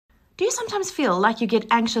Do you sometimes feel like you get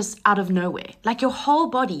anxious out of nowhere? Like your whole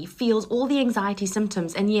body feels all the anxiety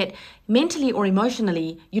symptoms, and yet mentally or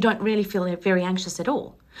emotionally, you don't really feel very anxious at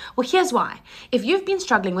all? Well, here's why. If you've been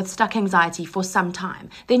struggling with stuck anxiety for some time,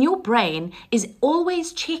 then your brain is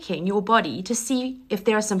always checking your body to see if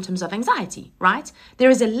there are symptoms of anxiety, right? There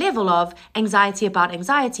is a level of anxiety about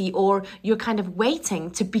anxiety, or you're kind of waiting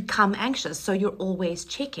to become anxious. So you're always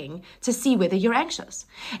checking to see whether you're anxious.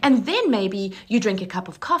 And then maybe you drink a cup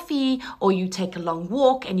of coffee, or you take a long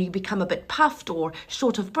walk and you become a bit puffed or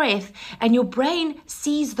short of breath, and your brain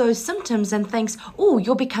sees those symptoms and thinks, oh,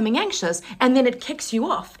 you're becoming anxious. And then it kicks you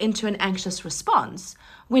off into an anxious response,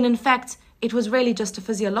 when in fact it was really just a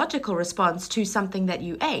physiological response to something that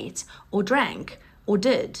you ate or drank or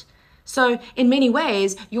did. So in many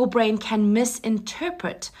ways, your brain can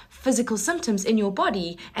misinterpret physical symptoms in your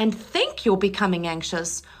body and think you're becoming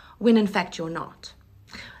anxious when in fact you're not.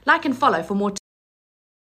 Like and follow for more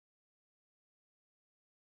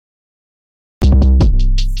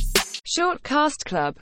Shortcast Club.